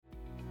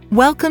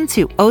Welcome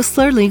to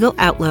Osler Legal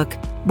Outlook,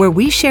 where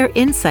we share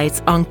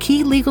insights on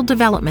key legal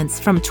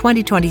developments from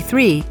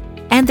 2023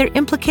 and their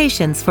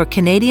implications for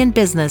Canadian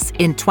business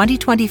in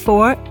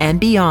 2024 and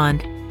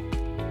beyond.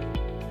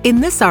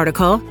 In this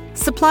article,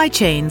 Supply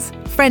Chains,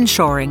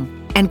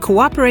 Friendshoring, and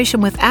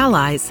Cooperation with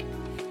Allies,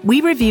 we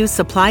review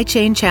supply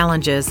chain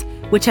challenges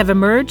which have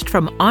emerged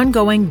from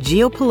ongoing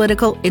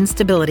geopolitical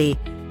instability,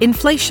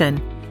 inflation,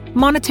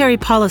 monetary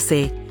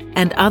policy,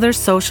 and other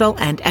social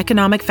and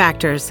economic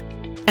factors,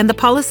 and the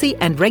policy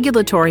and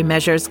regulatory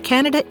measures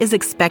Canada is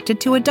expected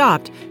to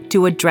adopt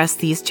to address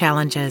these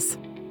challenges.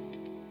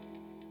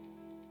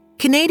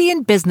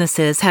 Canadian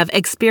businesses have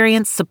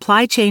experienced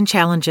supply chain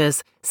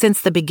challenges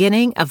since the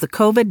beginning of the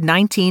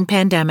COVID-19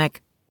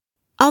 pandemic.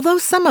 Although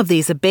some of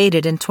these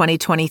abated in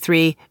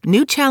 2023,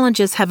 new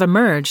challenges have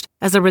emerged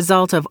as a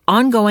result of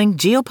ongoing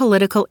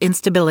geopolitical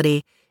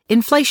instability,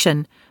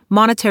 inflation,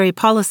 monetary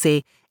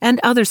policy, and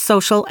other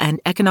social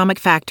and economic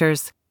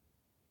factors.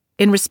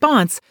 In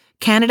response,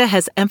 Canada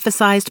has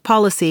emphasized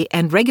policy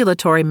and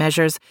regulatory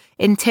measures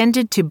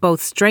intended to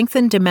both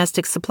strengthen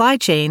domestic supply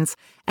chains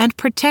and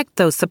protect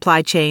those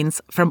supply chains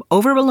from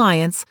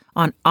over-reliance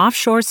on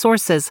offshore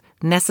sources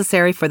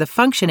necessary for the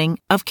functioning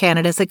of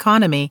Canada's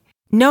economy,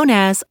 known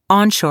as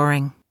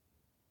onshoring.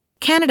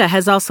 Canada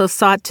has also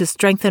sought to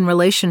strengthen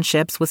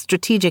relationships with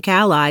strategic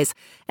allies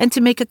and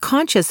to make a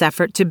conscious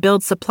effort to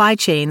build supply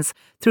chains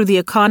through the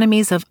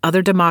economies of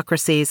other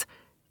democracies,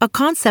 a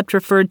concept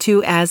referred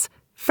to as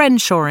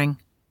friendshoring.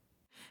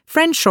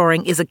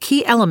 Friendshoring is a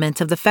key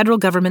element of the federal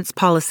government's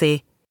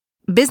policy.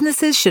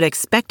 Businesses should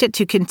expect it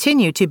to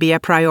continue to be a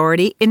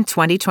priority in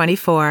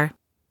 2024.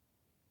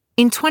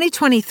 In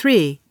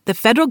 2023, the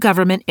federal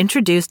government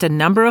introduced a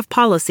number of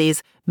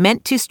policies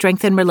meant to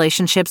strengthen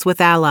relationships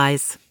with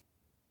allies.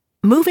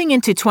 Moving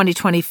into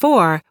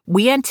 2024,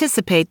 we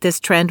anticipate this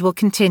trend will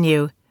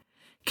continue.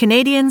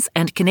 Canadians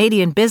and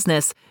Canadian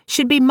business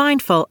should be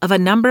mindful of a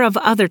number of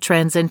other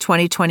trends in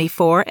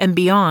 2024 and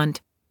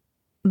beyond.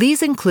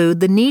 These include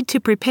the need to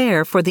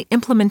prepare for the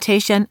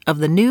implementation of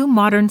the new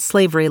modern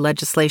slavery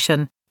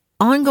legislation,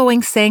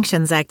 ongoing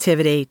sanctions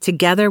activity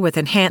together with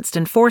enhanced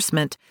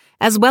enforcement,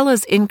 as well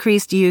as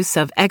increased use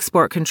of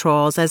export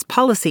controls as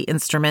policy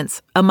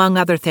instruments, among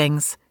other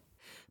things.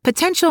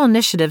 Potential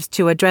initiatives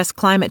to address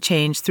climate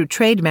change through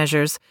trade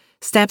measures,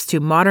 steps to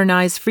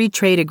modernize free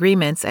trade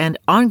agreements, and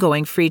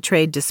ongoing free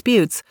trade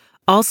disputes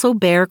also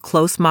bear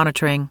close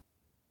monitoring.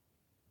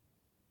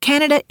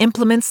 Canada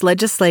implements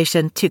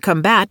legislation to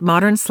combat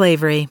modern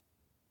slavery.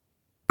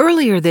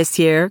 Earlier this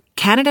year,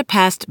 Canada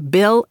passed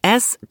Bill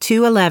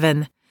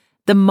S-211,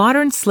 the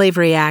Modern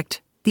Slavery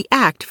Act, the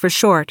Act for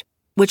short,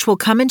 which will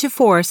come into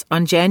force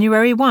on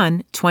January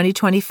 1,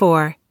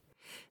 2024.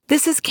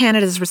 This is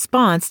Canada's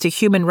response to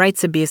human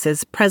rights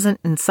abuses present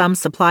in some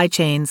supply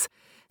chains,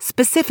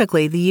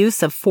 specifically the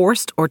use of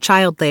forced or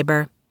child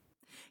labor.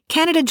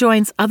 Canada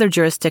joins other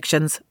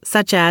jurisdictions,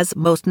 such as,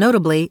 most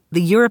notably,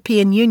 the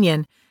European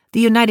Union, the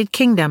United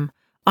Kingdom,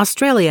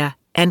 Australia,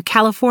 and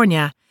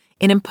California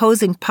in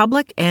imposing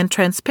public and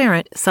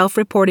transparent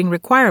self-reporting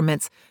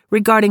requirements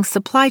regarding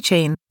supply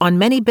chain on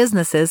many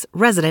businesses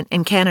resident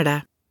in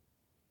Canada.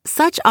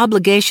 Such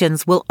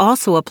obligations will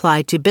also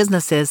apply to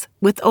businesses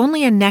with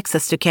only a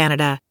nexus to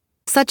Canada,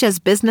 such as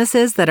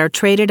businesses that are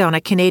traded on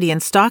a Canadian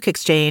stock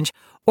exchange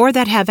or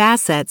that have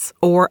assets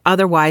or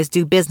otherwise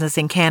do business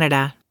in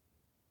Canada.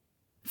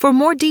 For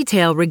more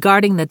detail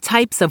regarding the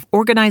types of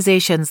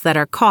organizations that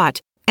are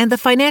caught and the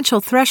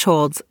financial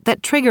thresholds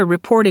that trigger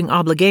reporting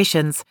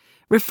obligations,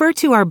 refer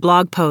to our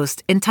blog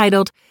post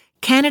entitled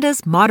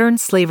Canada's Modern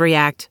Slavery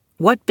Act,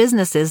 What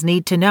Businesses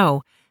Need to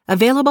Know,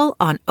 available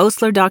on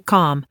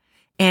Osler.com,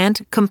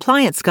 and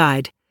Compliance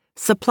Guide,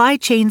 Supply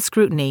Chain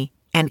Scrutiny,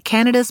 and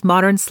Canada's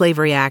Modern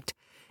Slavery Act,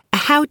 a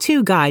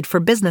how-to guide for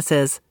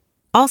businesses,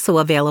 also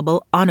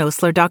available on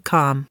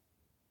Osler.com.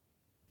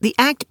 The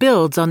Act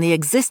builds on the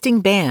existing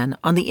ban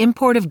on the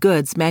import of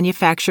goods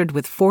manufactured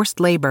with forced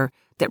labor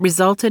that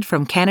resulted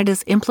from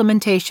Canada's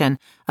implementation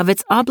of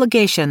its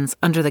obligations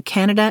under the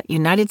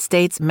Canada-United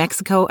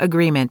States-Mexico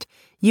Agreement,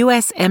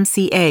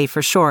 USMCA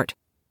for short.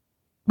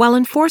 While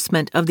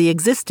enforcement of the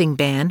existing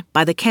ban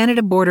by the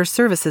Canada Border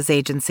Services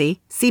Agency,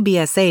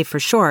 CBSA for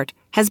short,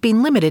 has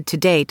been limited to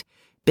date,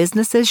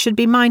 businesses should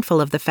be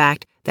mindful of the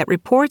fact that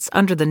reports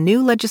under the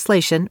new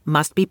legislation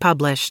must be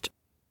published.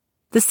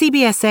 The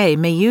CBSA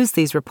may use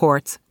these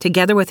reports,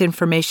 together with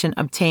information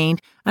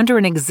obtained under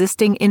an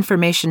existing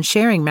information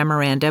sharing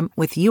memorandum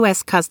with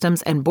U.S.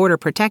 Customs and Border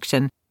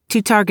Protection,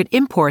 to target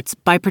imports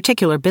by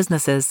particular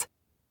businesses.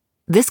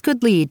 This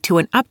could lead to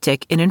an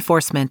uptick in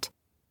enforcement.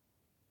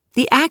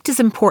 The Act is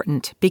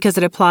important because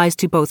it applies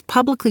to both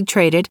publicly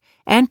traded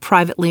and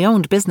privately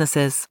owned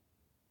businesses.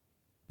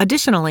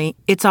 Additionally,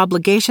 its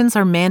obligations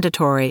are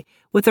mandatory,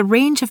 with a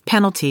range of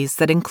penalties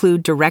that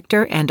include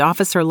director and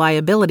officer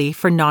liability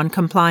for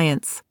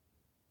non-compliance.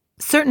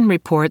 Certain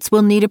reports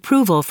will need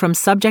approval from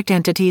subject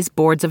entities'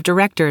 boards of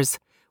directors,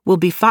 will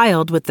be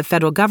filed with the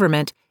federal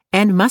government,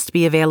 and must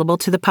be available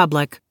to the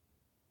public.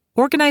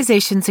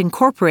 Organizations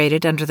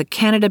incorporated under the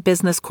Canada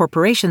Business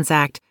Corporations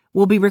Act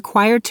will be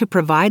required to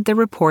provide their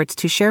reports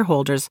to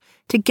shareholders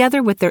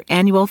together with their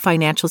annual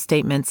financial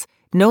statements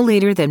no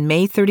later than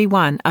May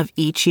 31 of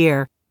each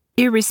year,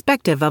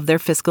 irrespective of their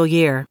fiscal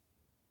year.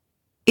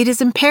 It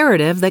is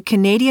imperative that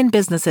Canadian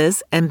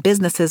businesses and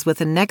businesses with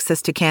a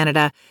nexus to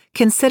Canada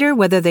consider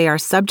whether they are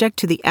subject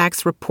to the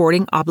Act's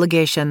reporting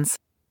obligations.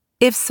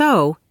 If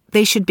so,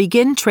 they should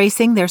begin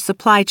tracing their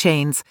supply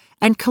chains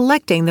and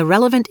collecting the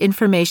relevant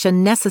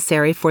information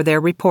necessary for their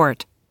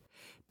report.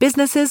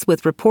 Businesses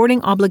with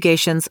reporting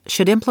obligations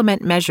should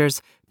implement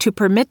measures to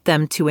permit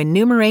them to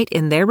enumerate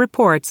in their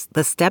reports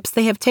the steps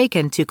they have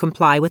taken to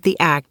comply with the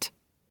Act.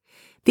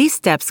 These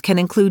steps can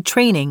include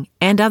training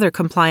and other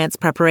compliance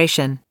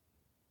preparation.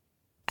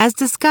 As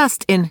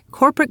discussed in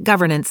Corporate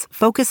Governance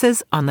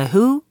focuses on the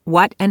who,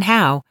 what, and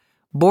how,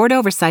 board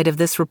oversight of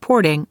this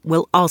reporting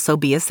will also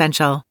be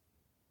essential.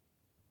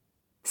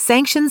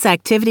 Sanctions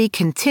activity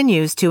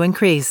continues to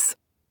increase.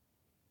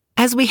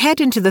 As we head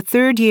into the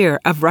third year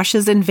of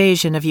Russia's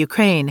invasion of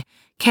Ukraine,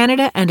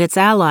 Canada and its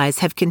allies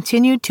have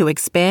continued to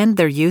expand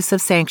their use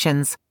of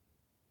sanctions.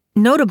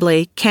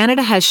 Notably,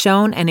 Canada has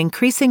shown an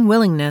increasing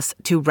willingness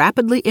to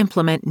rapidly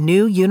implement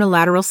new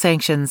unilateral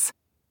sanctions.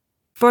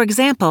 For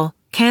example,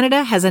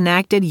 Canada has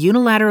enacted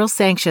unilateral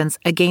sanctions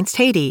against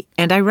Haiti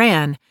and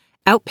Iran,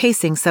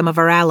 outpacing some of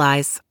our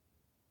allies.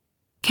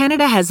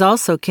 Canada has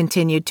also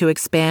continued to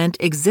expand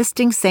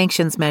existing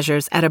sanctions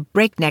measures at a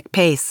breakneck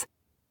pace.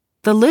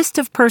 The list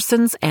of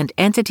persons and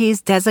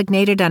entities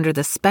designated under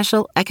the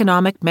Special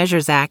Economic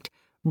Measures Act,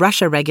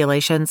 Russia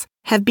regulations,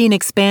 have been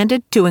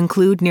expanded to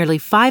include nearly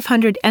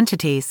 500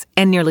 entities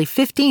and nearly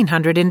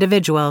 1,500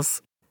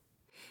 individuals.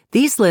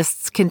 These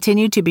lists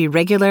continue to be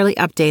regularly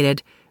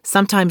updated,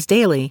 sometimes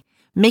daily,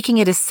 making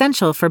it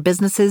essential for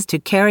businesses to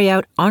carry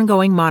out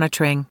ongoing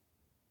monitoring.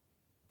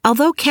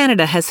 Although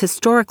Canada has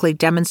historically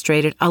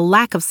demonstrated a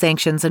lack of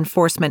sanctions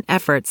enforcement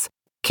efforts,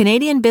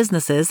 Canadian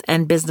businesses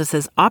and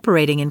businesses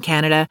operating in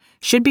Canada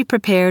should be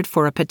prepared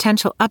for a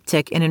potential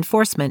uptick in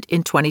enforcement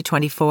in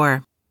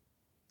 2024.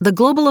 The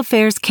Global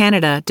Affairs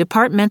Canada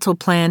Departmental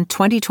Plan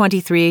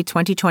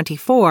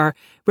 2023-2024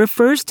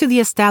 refers to the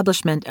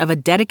establishment of a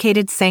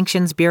dedicated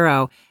Sanctions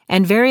Bureau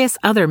and various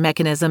other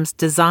mechanisms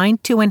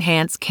designed to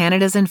enhance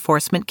Canada's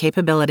enforcement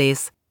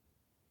capabilities.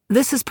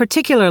 This is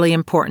particularly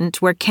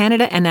important where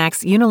Canada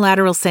enacts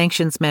unilateral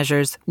sanctions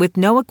measures with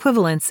no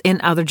equivalents in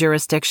other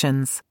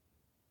jurisdictions.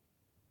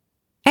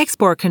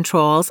 Export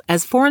controls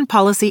as foreign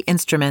policy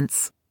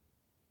instruments.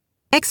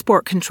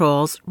 Export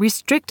controls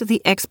restrict the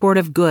export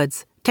of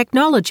goods,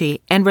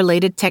 technology, and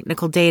related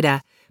technical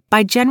data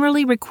by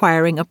generally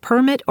requiring a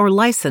permit or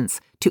license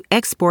to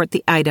export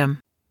the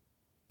item.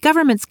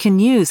 Governments can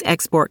use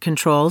export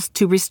controls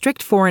to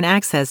restrict foreign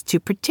access to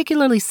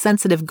particularly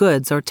sensitive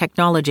goods or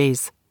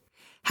technologies.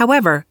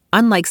 However,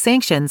 unlike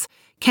sanctions,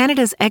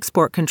 Canada's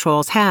export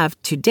controls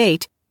have, to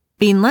date,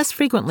 been less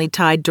frequently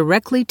tied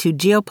directly to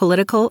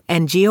geopolitical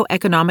and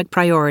geoeconomic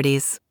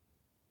priorities.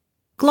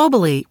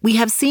 Globally, we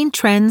have seen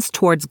trends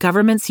towards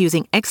governments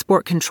using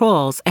export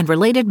controls and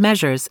related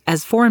measures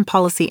as foreign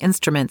policy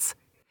instruments.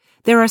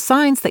 There are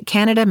signs that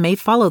Canada may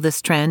follow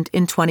this trend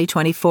in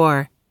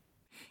 2024.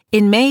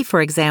 In May,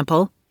 for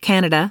example,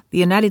 Canada, the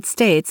United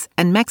States,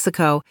 and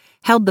Mexico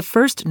held the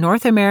first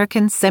North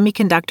American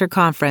Semiconductor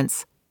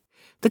Conference.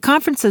 The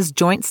conference's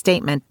joint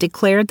statement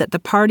declared that the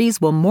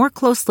parties will more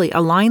closely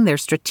align their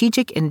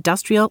strategic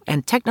industrial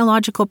and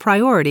technological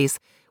priorities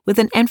with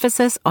an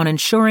emphasis on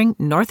ensuring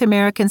North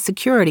American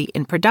security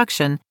in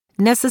production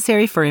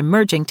necessary for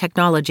emerging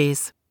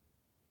technologies.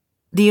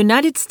 The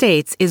United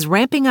States is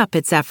ramping up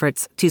its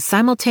efforts to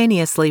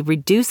simultaneously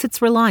reduce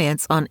its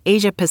reliance on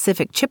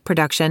Asia-Pacific chip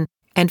production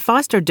and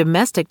foster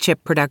domestic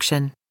chip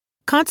production.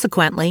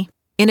 Consequently,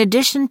 in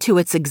addition to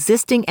its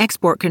existing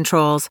export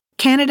controls,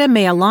 Canada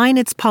may align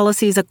its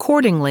policies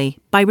accordingly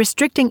by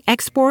restricting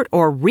export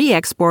or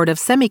re-export of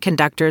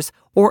semiconductors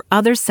or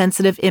other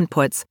sensitive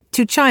inputs,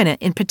 to China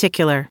in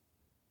particular.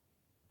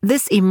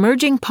 This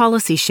emerging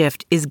policy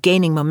shift is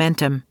gaining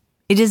momentum.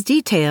 It is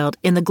detailed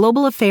in the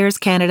Global Affairs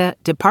Canada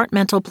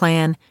Departmental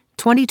Plan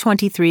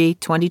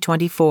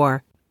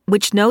 2023-2024,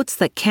 which notes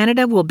that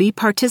Canada will be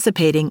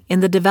participating in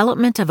the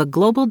development of a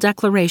global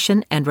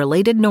declaration and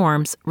related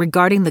norms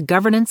regarding the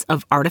governance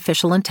of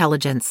artificial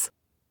intelligence.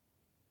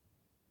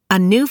 A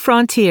new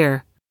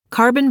frontier: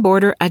 carbon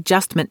border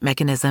adjustment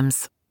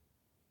mechanisms.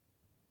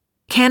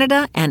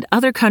 Canada and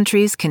other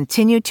countries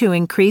continue to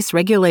increase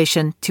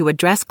regulation to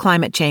address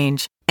climate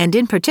change, and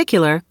in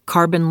particular,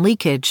 carbon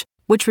leakage,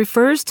 which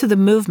refers to the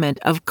movement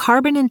of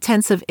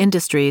carbon-intensive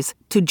industries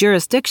to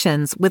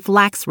jurisdictions with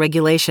lax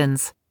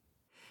regulations.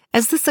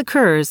 As this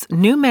occurs,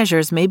 new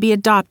measures may be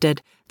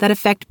adopted that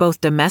affect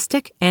both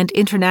domestic and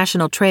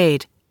international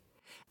trade.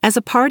 As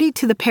a party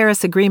to the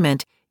Paris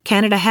Agreement,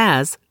 Canada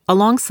has,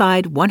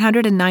 alongside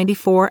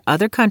 194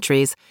 other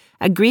countries,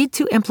 agreed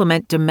to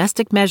implement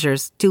domestic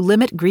measures to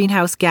limit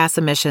greenhouse gas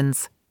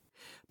emissions.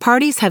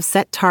 Parties have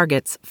set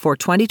targets for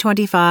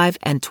 2025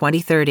 and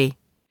 2030.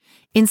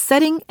 In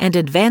setting and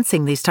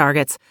advancing these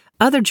targets,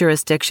 other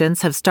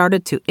jurisdictions have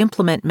started to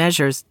implement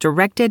measures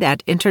directed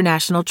at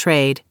international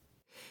trade.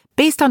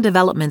 Based on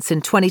developments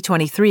in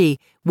 2023,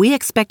 we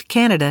expect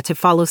Canada to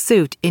follow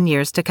suit in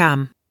years to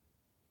come.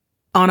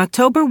 On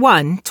October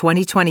 1,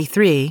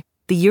 2023,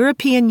 the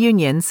European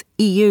Union's,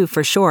 EU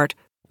for short,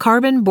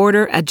 Carbon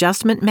Border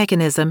Adjustment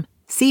Mechanism,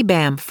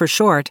 CBAM for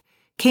short,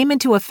 came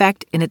into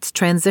effect in its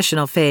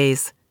transitional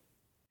phase.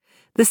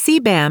 The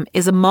CBAM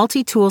is a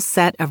multi-tool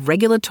set of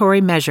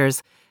regulatory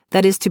measures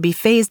that is to be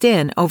phased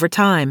in over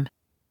time.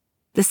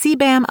 The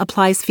CBAM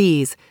applies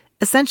fees,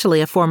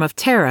 essentially a form of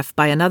tariff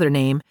by another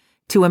name,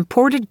 to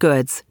imported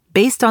goods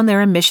based on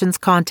their emissions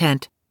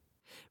content.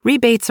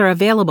 Rebates are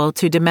available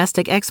to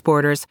domestic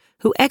exporters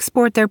who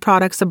export their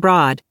products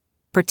abroad,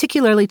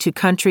 particularly to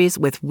countries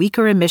with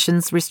weaker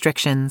emissions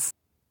restrictions.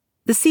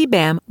 The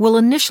CBAM will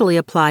initially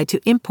apply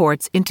to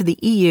imports into the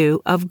EU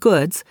of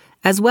goods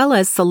as well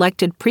as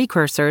selected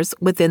precursors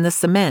within the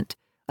cement,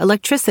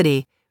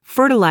 electricity,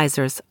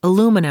 fertilizers,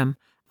 aluminum,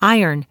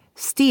 iron,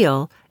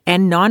 steel,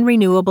 and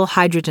non-renewable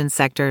hydrogen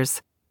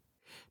sectors.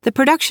 The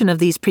production of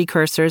these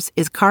precursors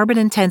is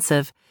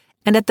carbon-intensive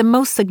and at the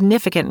most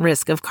significant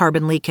risk of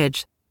carbon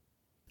leakage.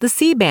 The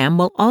CBAM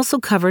will also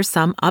cover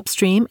some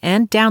upstream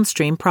and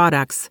downstream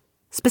products,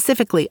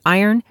 specifically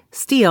iron,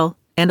 steel,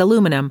 and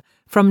aluminum,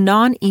 from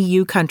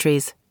non-EU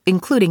countries,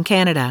 including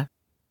Canada.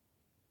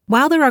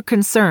 While there are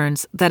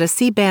concerns that a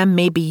CBAM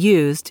may be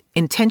used,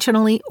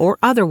 intentionally or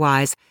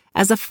otherwise,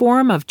 as a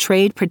form of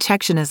trade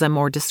protectionism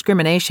or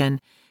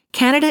discrimination,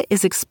 Canada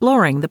is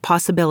exploring the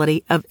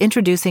possibility of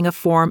introducing a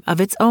form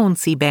of its own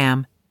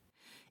CBAM.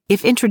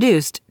 If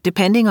introduced,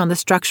 depending on the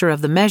structure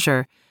of the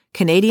measure,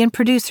 Canadian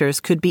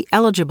producers could be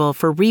eligible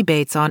for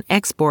rebates on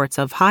exports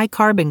of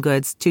high-carbon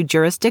goods to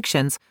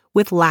jurisdictions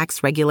with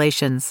lax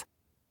regulations.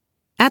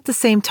 At the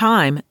same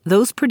time,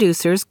 those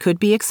producers could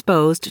be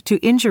exposed to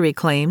injury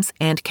claims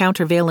and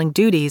countervailing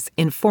duties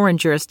in foreign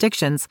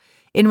jurisdictions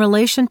in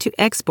relation to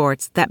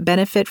exports that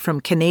benefit from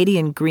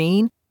Canadian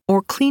green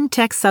or clean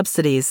tech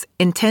subsidies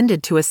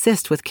intended to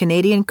assist with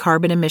Canadian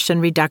carbon emission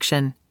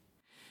reduction.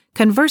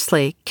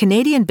 Conversely,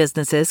 Canadian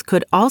businesses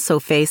could also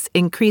face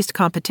increased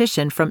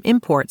competition from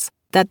imports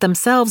that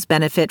themselves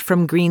benefit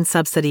from green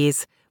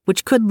subsidies,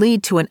 which could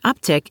lead to an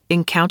uptick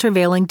in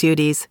countervailing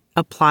duties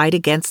applied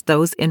against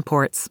those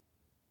imports.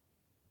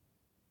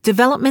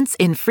 Developments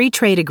in free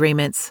trade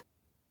agreements.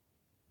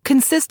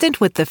 Consistent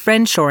with the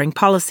friendshoring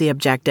policy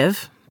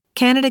objective,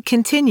 Canada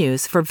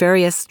continues, for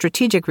various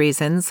strategic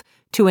reasons,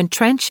 to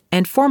entrench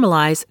and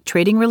formalize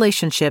trading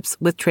relationships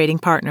with trading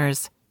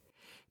partners.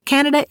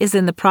 Canada is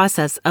in the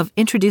process of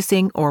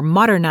introducing or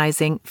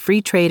modernizing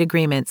free trade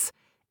agreements,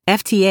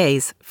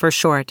 FTAs for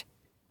short,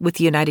 with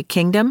the United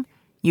Kingdom,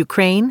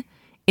 Ukraine,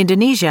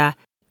 Indonesia,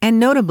 and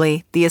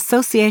notably the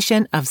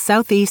Association of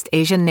Southeast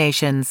Asian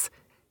Nations,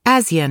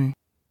 ASEAN.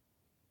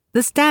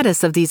 The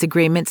status of these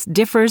agreements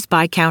differs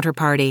by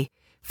counterparty.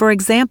 For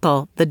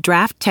example, the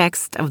draft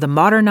text of the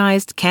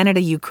modernized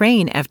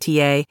Canada-Ukraine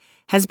FTA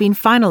has been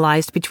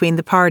finalized between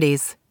the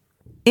parties.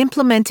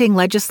 Implementing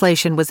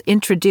legislation was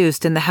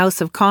introduced in the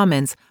House of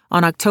Commons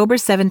on October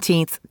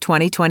 17,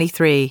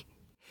 2023.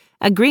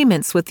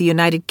 Agreements with the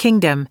United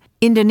Kingdom,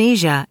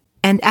 Indonesia,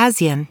 and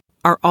ASEAN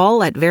are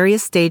all at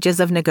various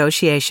stages of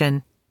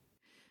negotiation.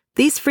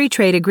 These free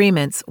trade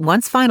agreements,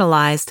 once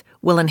finalized,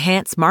 will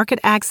enhance market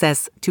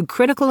access to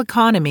critical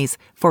economies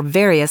for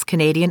various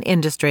Canadian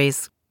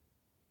industries.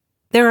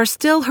 There are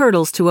still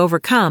hurdles to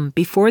overcome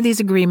before these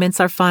agreements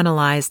are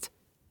finalized.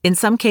 In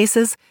some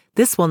cases,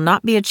 this will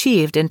not be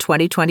achieved in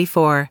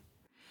 2024.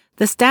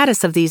 The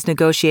status of these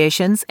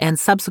negotiations and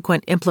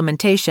subsequent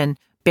implementation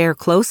bear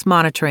close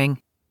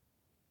monitoring.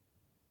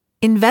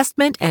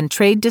 Investment and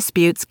trade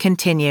disputes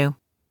continue.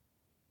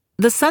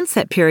 The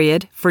sunset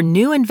period for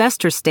new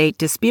investor state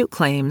dispute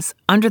claims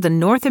under the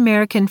North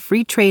American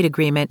Free Trade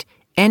Agreement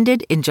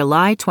ended in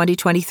July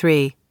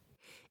 2023.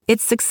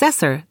 Its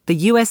successor,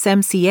 the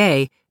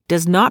USMCA,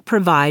 does not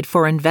provide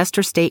for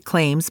investor state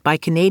claims by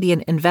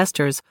Canadian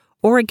investors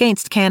or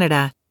against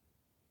Canada.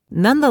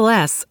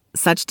 Nonetheless,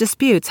 such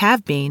disputes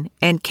have been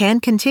and can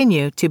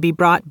continue to be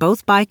brought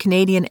both by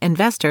Canadian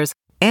investors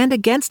and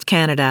against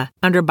Canada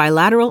under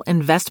bilateral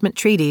investment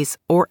treaties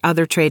or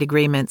other trade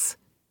agreements.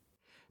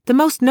 The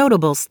most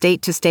notable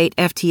state-to-state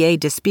FTA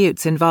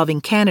disputes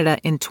involving Canada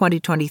in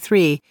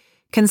 2023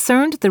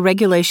 concerned the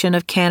regulation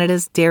of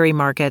Canada's dairy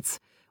markets,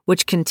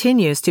 which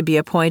continues to be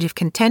a point of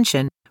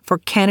contention for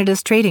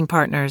Canada's trading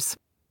partners.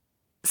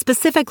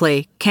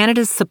 Specifically,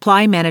 Canada's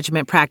supply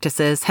management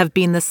practices have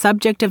been the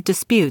subject of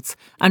disputes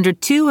under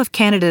two of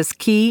Canada's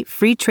key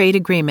free trade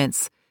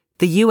agreements,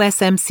 the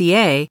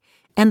USMCA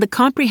and the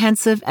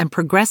Comprehensive and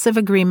Progressive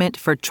Agreement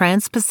for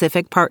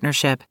Trans-Pacific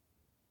Partnership.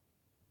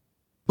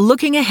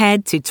 Looking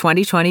ahead to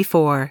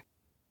 2024.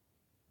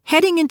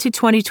 Heading into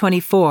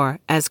 2024,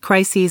 as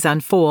crises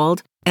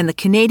unfold and the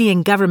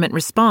Canadian government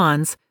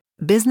responds,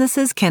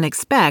 businesses can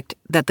expect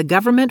that the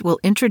government will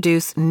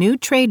introduce new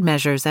trade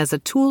measures as a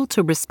tool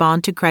to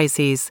respond to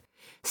crises,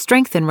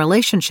 strengthen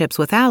relationships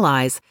with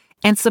allies,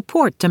 and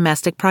support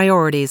domestic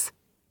priorities.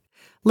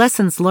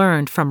 Lessons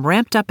learned from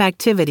ramped-up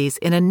activities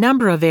in a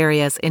number of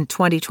areas in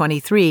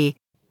 2023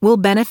 will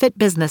benefit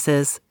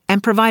businesses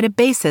and provide a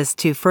basis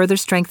to further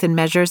strengthen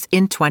measures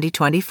in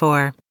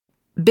 2024.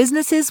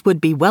 Businesses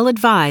would be well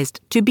advised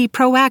to be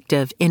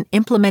proactive in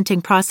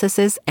implementing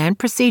processes and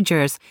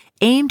procedures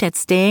aimed at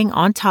staying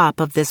on top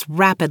of this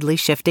rapidly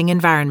shifting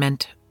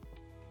environment.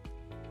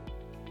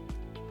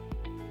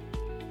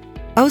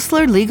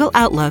 Osler Legal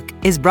Outlook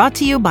is brought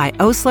to you by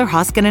Osler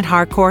Hoskin &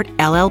 Harcourt,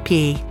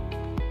 LLP.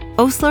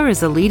 Osler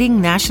is a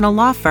leading national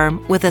law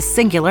firm with a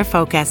singular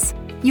focus: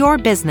 your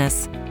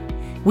business.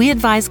 We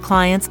advise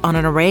clients on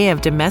an array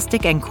of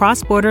domestic and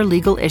cross-border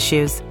legal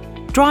issues,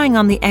 drawing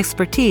on the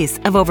expertise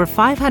of over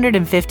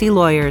 550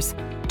 lawyers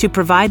to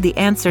provide the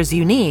answers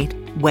you need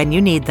when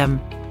you need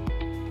them.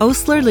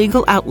 Osler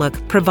Legal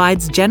Outlook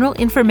provides general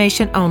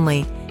information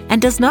only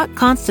and does not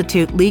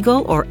constitute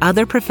legal or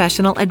other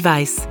professional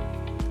advice.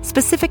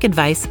 Specific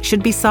advice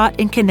should be sought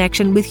in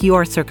connection with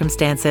your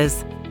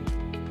circumstances.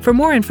 For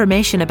more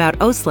information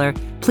about Osler,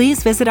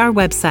 please visit our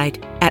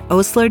website at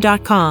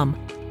osler.com.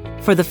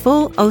 For the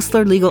full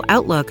Osler Legal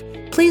Outlook,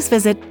 please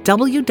visit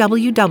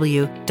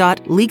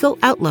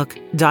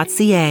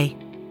www.legaloutlook.ca.